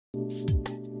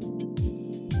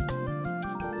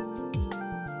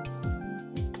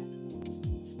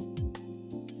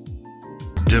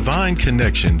Divine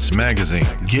Connections Magazine.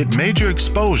 Get major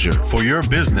exposure for your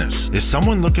business. Is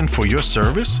someone looking for your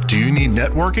service? Do you need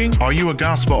networking? Are you a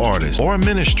gospel artist or a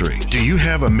ministry? Do you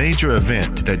have a major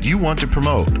event that you want to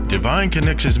promote? Divine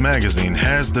Connections Magazine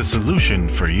has the solution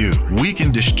for you. We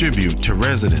can distribute to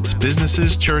residents,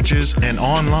 businesses, churches, and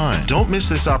online. Don't miss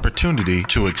this opportunity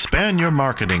to expand your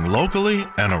marketing locally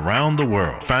and around the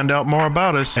world. Find out more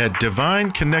about us at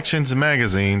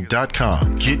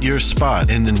divineconnectionsmagazine.com. Get your spot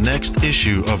in the next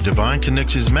issue of Divine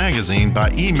Connections Magazine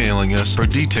by emailing us for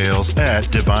details at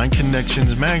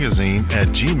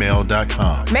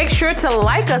divineconnectionsmagazine@gmail.com. Make sure to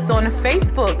like us on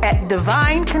Facebook at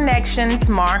Divine Connections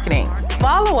Marketing.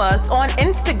 Follow us on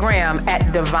Instagram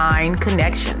at Divine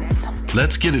Connections.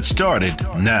 Let's get it started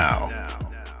now.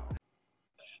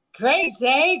 Great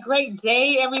day,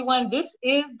 everyone. This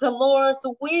is Dolores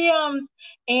Williams,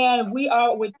 and we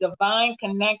are with Divine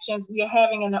Connections. We are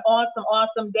having an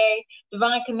awesome day.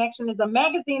 Divine Connection is a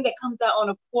magazine that comes out on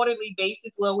a quarterly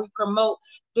basis where we promote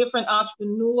different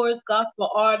entrepreneurs,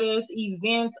 gospel artists,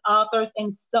 events, authors,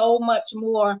 and so much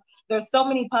more. There's so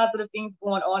many positive things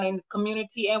going on in the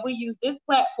community, and we use this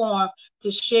platform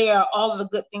to share all of the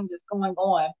good things that's going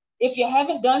on. If you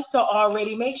haven't done so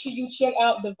already, make sure you check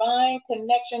out Divine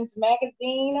Connections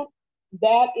Magazine.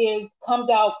 That comes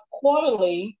out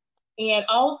quarterly. And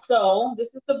also,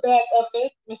 this is the back of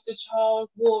it, Mr. Charles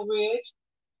Woolridge.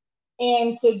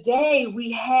 And today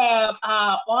we have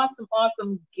our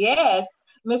awesome guest,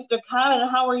 Mr. Kiland.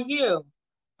 How are you?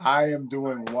 I am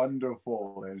doing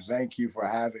wonderful, and thank you for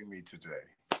having me today.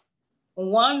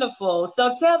 Wonderful.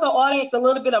 So tell the audience a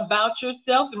little bit about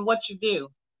yourself and what you do.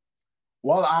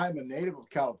 Well, I'm a native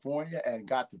of California and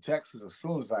got to Texas as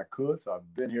soon as I could, so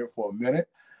I've been here for a minute.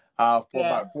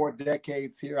 About 4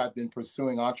 decades here, I've been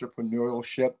pursuing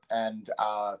entrepreneurship and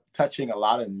touching a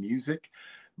lot in music.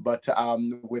 But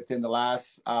within the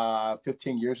last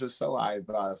 15 years or so, I've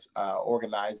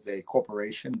organized a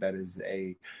corporation that is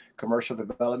a commercial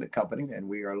development company, and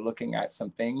we are looking at some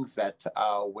things that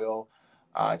will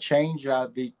change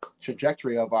the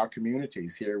trajectory of our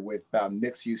communities here with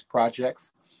mixed-use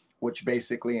projects, which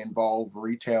basically involve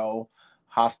retail,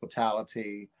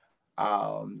 hospitality,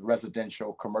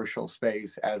 residential, commercial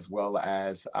space, as well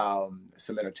as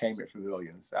some entertainment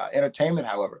pavilions. Entertainment,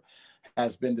 however,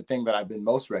 has been the thing that I've been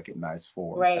most recognized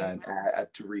for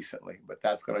to recently, but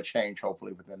that's going to change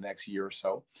hopefully within the next year or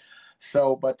so.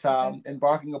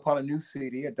 Embarking upon a new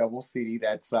CD, a double CD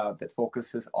that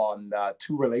focuses on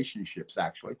two relationships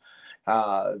actually,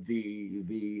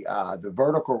 the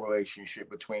vertical relationship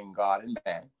between God and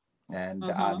man, and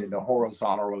then the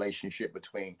horizontal relationship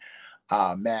between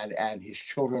man and his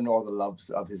children or the loves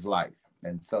of his life.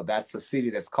 And so that's a CD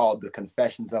that's called The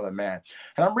Confessions of a Man.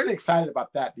 And I'm really excited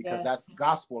about that because that's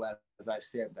gospel, as I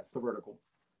said, that's the vertical.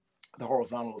 The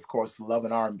horizontal, of course, love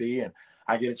and R&B. And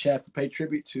I get a chance to pay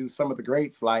tribute to some of the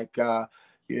greats like, Nat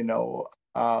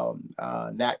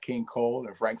King Cole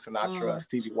and Frank Sinatra,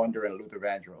 Stevie Wonder, and Luther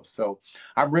Vandross. So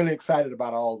I'm really excited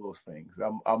about all those things.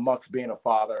 Amongst being a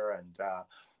father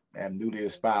and newly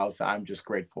espoused, I'm just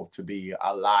grateful to be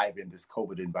alive in this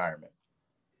COVID environment.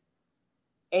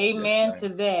 Amen to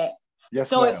that. Yes,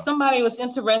 so ma'am. If somebody was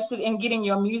interested in getting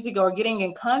your music or getting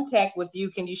in contact with you,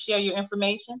 can you share your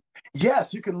information?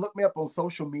 Yes, you can look me up on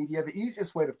social media. The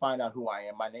easiest way to find out who I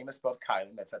am, my name is spelled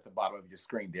Kiland. That's at the bottom of your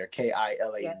screen there,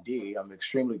 Kiland. I'm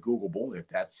extremely Googleable, if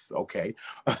that's okay.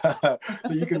 So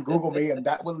you can Google me, and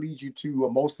that will lead you to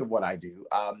most of what I do,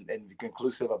 and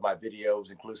inclusive of my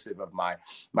videos, inclusive of my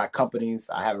companies.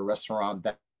 I have a restaurant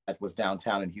that was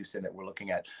downtown in Houston that we're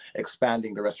looking at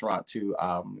expanding the restaurant to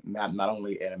not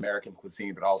only an American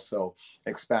cuisine, but also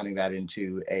expanding that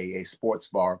into a sports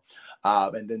bar.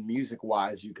 And then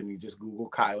music-wise, you can just Google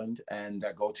Kiland and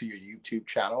go to your YouTube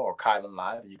channel or Kiland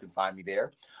Live. You can find me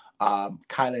there.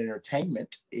 Kiland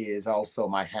Entertainment is also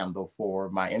my handle for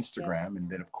my Instagram. And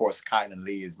then, of course, Kiland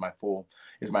Lee is my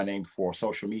name for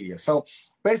social media. So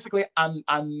basically, I'm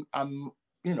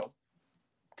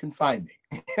can find me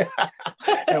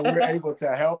and we're able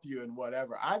to help you in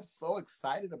whatever. I'm so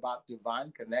excited about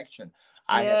Divine Connection.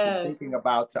 I have been thinking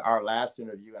about our last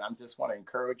interview, and I just want to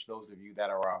encourage those of you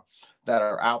that are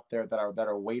out there that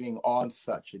are waiting on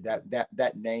such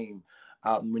that name.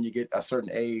 When you get a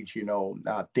certain age,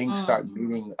 things start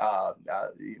meaning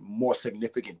more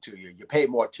significant to you. You pay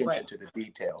more attention to the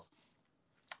details.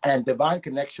 And Divine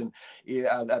Connection,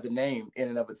 the name in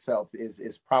and of itself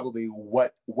is probably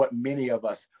what many of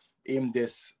us in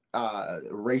this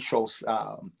racial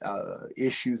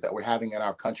issues that we're having in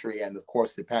our country, and of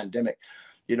course the pandemic,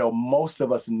 most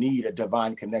of us need a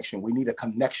divine connection. We need a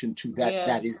connection to that Yeah.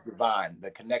 that is divine,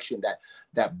 the connection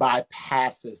that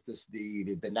bypasses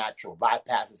the natural,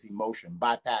 bypasses emotion,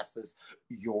 bypasses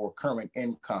your current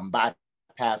income,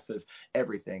 bypasses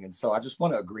everything. And so I just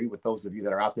want to agree with those of you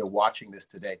that are out there watching this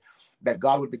today, that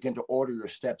God would begin to order your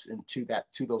steps into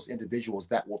to those individuals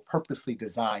that were purposely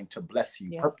designed to bless you,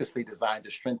 Yeah. purposely designed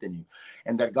to strengthen you,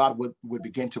 and that God would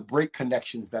begin to break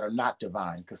connections that are not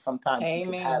divine. Because sometimes you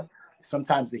can have,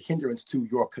 sometimes the hindrance to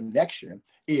your connection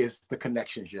is the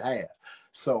connections you have.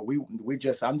 So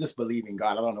I'm just believing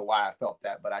God. I don't know why I felt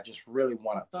that, but I just really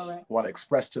want to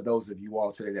express to those of you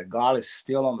all today that God is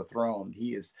still on the throne.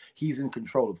 He's in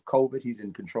control of COVID. He's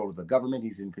in control of the government.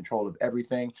 He's in control of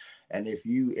everything. And if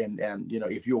you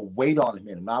if you'll wait on him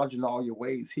and acknowledge in all your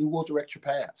ways, he will direct your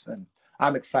paths. And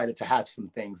I'm excited to have some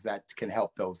things that can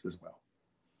help those as well.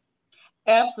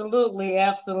 Absolutely,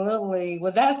 absolutely.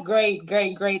 Well, that's great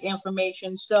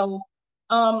information. So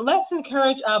let's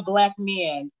encourage our Black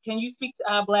men. Can you speak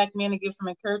to our Black men and give some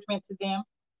encouragement to them?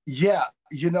 Yeah,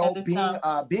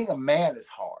 being a man is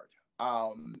hard.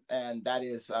 And that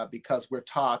is because we're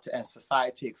taught and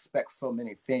society expects so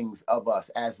many things of us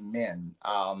as men.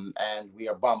 And we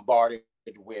are bombarded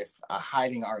with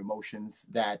hiding our emotions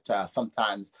that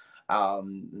sometimes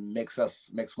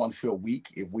makes one feel weak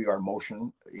if we are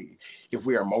emotional.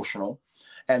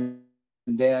 And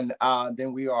then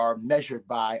we are measured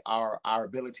by our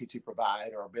ability to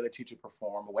provide, our ability to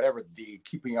perform, or whatever the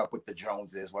keeping up with the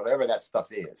Joneses, whatever that stuff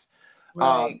is.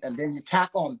 Right. And then you tack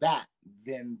on that,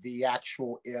 then the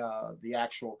actual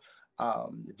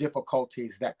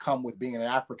difficulties that come with being an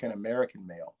African American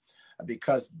male,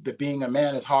 because being a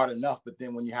man is hard enough, but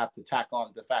then when you have to tack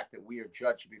on the fact that we are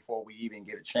judged before we even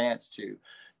get a chance to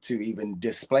even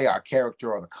display our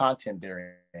character or the content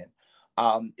therein,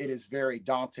 it is very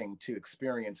daunting to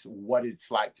experience what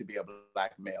it's like to be a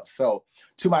Black male. So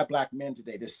to my Black men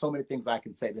today, there's so many things I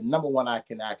can say. The number one I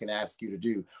can ask you to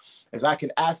do is I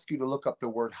can ask you to look up the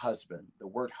word husband. The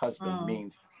word husband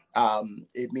means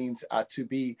to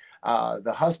be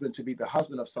the husband. To be the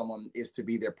husband of someone is to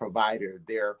be their provider,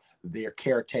 their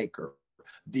caretaker,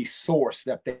 the source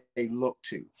that they look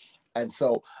to. And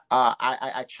so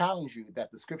I challenge you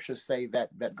that the scriptures say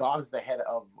that God is the head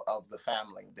of the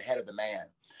family, the head of the man,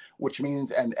 which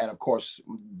means, and of course,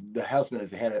 the husband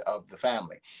is the head of the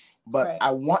family. But right.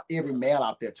 I want every male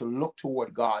out there to look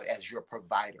toward God as your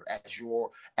provider, as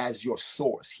your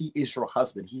source. He is your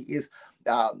husband. He is,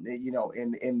 in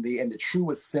the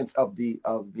truest sense of the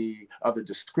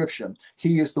description,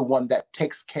 he is the one that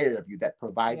takes care of you, that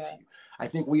provides you. I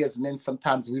think we as men,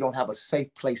 sometimes we don't have a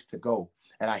safe place to go.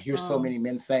 And I hear so many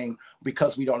men saying,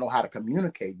 because we don't know how to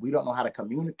communicate,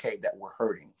 that we're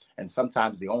hurting. And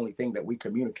sometimes the only thing that we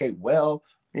communicate well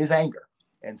is anger.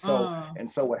 And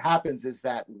so what happens is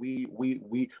that we've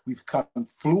become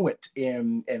fluent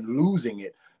in losing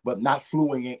it, but not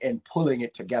fluent in pulling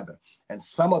it together. And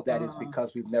some of that is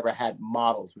because we've never had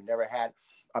models. We've never had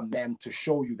a man to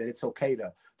show you that it's okay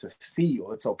to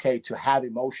feel, it's okay to have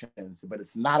emotions, but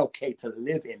it's not okay to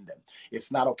live in them.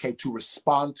 It's not okay to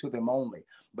respond to them only.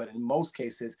 But in most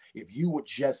cases, if you would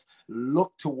just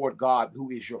look toward God,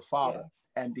 who is your Father,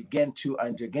 and begin to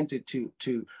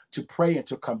pray and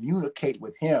to communicate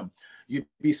with him, you'd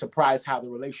be surprised how the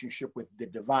relationship with the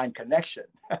divine connection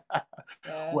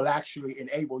will actually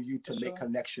enable you to make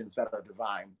connections that are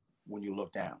divine when you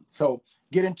look down. So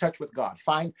get in touch with God,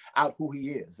 find out who he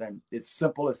is. And it's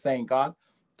simple as saying, God,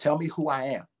 tell me who I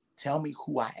am. Tell me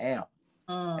who I am.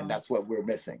 And that's what we're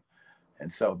missing.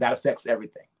 And so that affects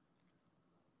everything.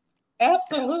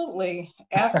 Absolutely.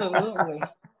 Absolutely.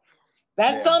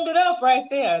 That summed it up right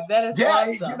there. That is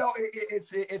awesome.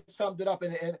 It summed it up.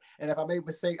 And if I may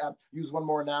say, use one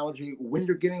more analogy. When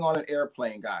you're getting on an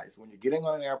airplane, guys,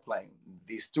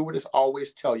 the stewardess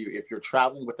always tell you, if you're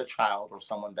traveling with a child or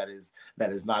someone that is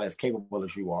not as capable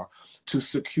as you are, to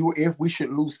secure, if we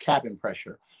should lose cabin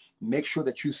pressure, make sure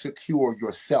that you secure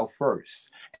yourself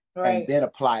first. Right. And then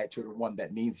apply it to the one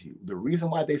that needs you. The reason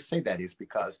why they say that is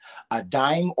because a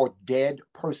dying or dead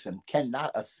person cannot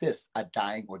assist a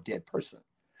dying or dead person.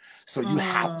 So you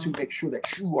have to make sure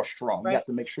that you are strong. Right. You have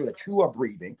to make sure that you are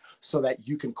breathing so that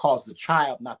you can cause the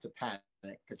child not to panic,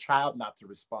 the child not to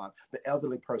respond, the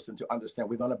elderly person to understand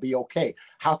we're going to be okay.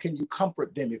 How can you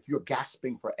comfort them if you're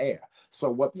gasping for air?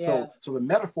 So so the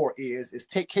metaphor is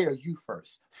take care of you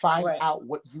first. Find out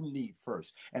what you need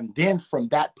first. And then from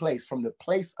that place, from the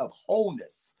place of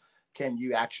wholeness, can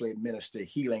you actually administer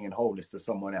healing and wholeness to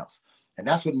someone else? And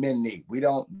that's what men need.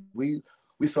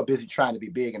 We're so busy trying to be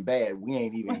big and bad, we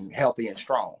ain't even healthy and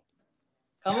strong.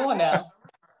 Come on now.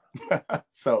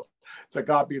 So to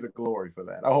God be the glory for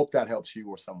that. I hope that helps you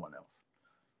or someone else.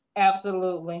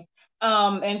 Absolutely.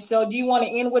 And so do you want to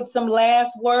end with some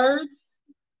last words?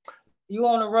 You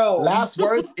on the road. Last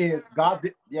words is God.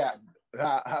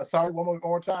 Sorry, one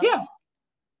more time. Yeah.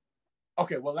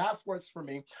 Okay. Well, last words for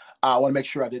me. I want to make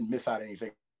sure I didn't miss out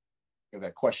anything of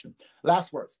that question.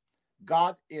 Last words.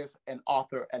 God is an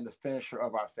author and the finisher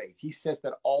of our faith. He says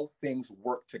that all things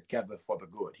work together for the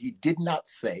good. He did not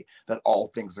say that all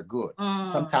things are good.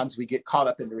 Sometimes we get caught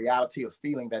up in the reality of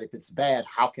feeling that if it's bad,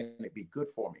 how can it be good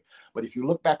for me? But if you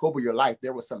look back over your life,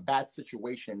 there were some bad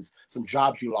situations, some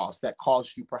jobs you lost that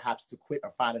caused you perhaps to quit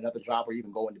or find another job or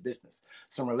even go into business.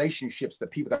 Some relationships, the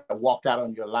people that walked out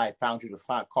on your life found you to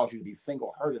find, caused you to be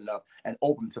single, hurt enough, and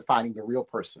open to finding the real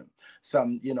person. So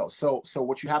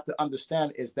what you have to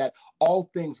understand is that all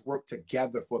things work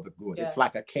together for the good. Yeah. It's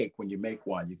like a cake. When you make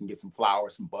one, you can get some flour,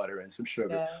 some butter, and some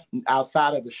sugar. Yeah.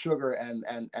 Outside of the sugar and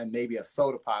maybe a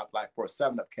soda pop, like for a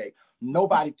 7-Up cake,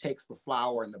 nobody takes the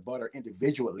flour and the butter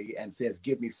individually and says,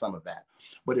 give me some of that.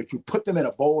 But if you put them in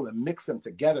a bowl and mix them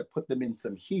together, put them in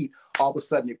some heat, all of a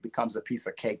sudden it becomes a piece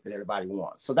of cake that everybody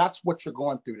wants. So that's what you're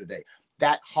going through today.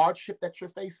 That hardship that you're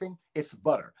facing, it's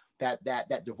butter.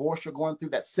 That divorce you're going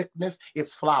through, that sickness,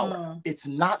 it's flour. It's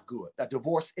not good. A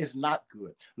divorce is not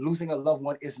good. Losing a loved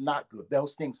one is not good.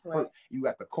 Those things hurt you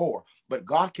at the core. But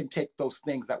God can take those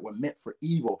things that were meant for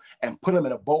evil and put them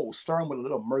in a bowl, stir them with a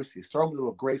little mercy, stir them with a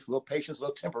little grace, a little patience, a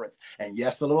little temperance, and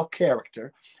yes, a little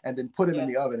character, and then put them in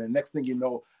the oven. And next thing you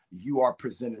know, you are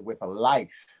presented with a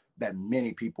life that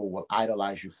many people will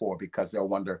idolize you for, because they'll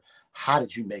wonder, how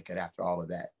did you make it after all of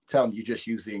that? Tell them you just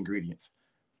use the ingredients.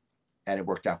 And it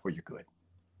worked out for your good.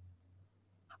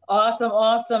 Awesome,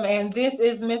 awesome. And this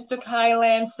is Mr.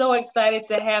 Kiland. So excited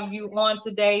to have you on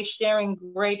today, sharing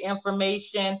great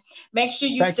information. Make sure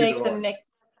you stay connected.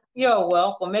 You're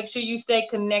welcome. Make sure you stay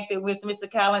connected with Mr.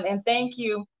 Kiland. And thank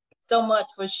you so much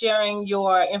for sharing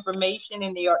your information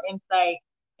and your insight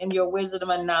and your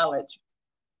wisdom and knowledge.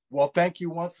 Well, thank you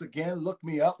once again. Look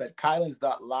me up at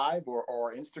kylands.live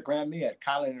or Instagram me at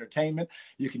Kiland Entertainment.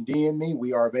 You can DM me.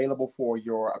 We are available for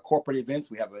your corporate events.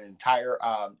 We have an entire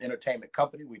entertainment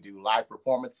company. We do live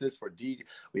performances for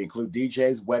we include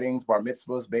DJs, weddings, bar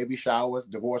mitzvahs, baby showers,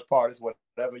 divorce parties,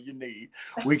 whatever you need.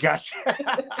 We got you.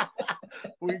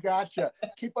 We got you.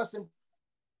 Keep us in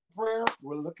prayer.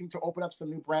 We're looking to open up some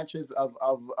new branches of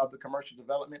the commercial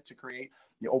development to create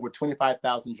over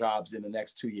 25,000 jobs in the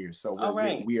next 2 years. So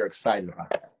we are excited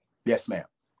about that. Yes, ma'am.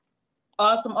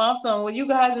 Awesome, awesome. Well, you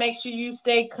guys make sure you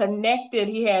stay connected.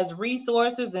 He has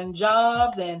resources and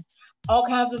jobs and all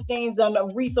kinds of things and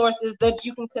resources that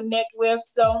you can connect with.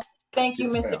 So thank you,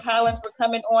 Mr. Kiland, for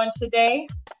coming on today.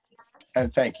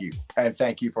 And thank you. And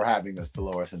thank you for having us,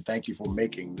 Dolores. And thank you for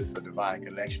making this a divine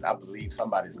connection. I believe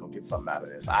somebody's going to get something out of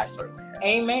this. I certainly have.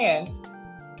 Amen.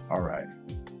 All right.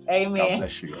 Amen. God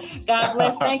bless you. God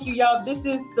bless. Thank you, y'all. This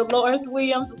is Dolores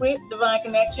Williams with Divine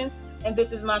Connection. And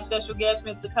this is my special guest,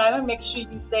 Mr. Kiland. Make sure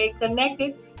you stay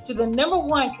connected to the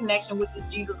 #1 connection, which is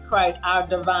Jesus Christ, our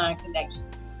divine connection.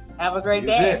 Have a great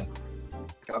day.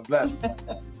 God bless.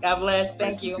 God bless.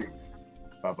 Thank you.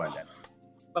 Bye-bye now.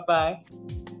 Bye-bye.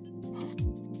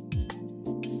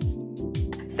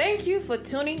 Thank you for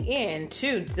tuning in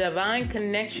to Divine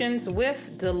Connections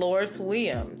with Dolores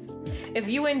Williams. If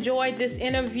you enjoyed this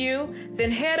interview,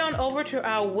 then head on over to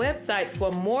our website for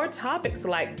more topics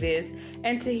like this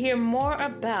and to hear more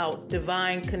about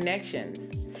Divine Connections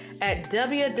at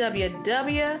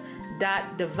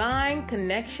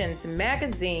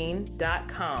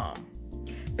www.divineconnectionsmagazine.com.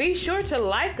 Be sure to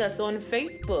like us on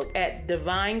Facebook at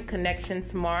Divine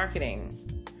Connections Marketing.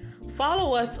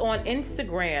 Follow us on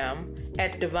Instagram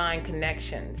at Divine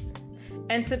Connections.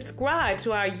 And subscribe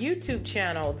to our YouTube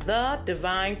channel, The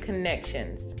Divine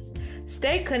Connections.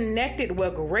 Stay connected where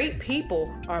great people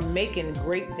are making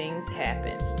great things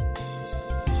happen.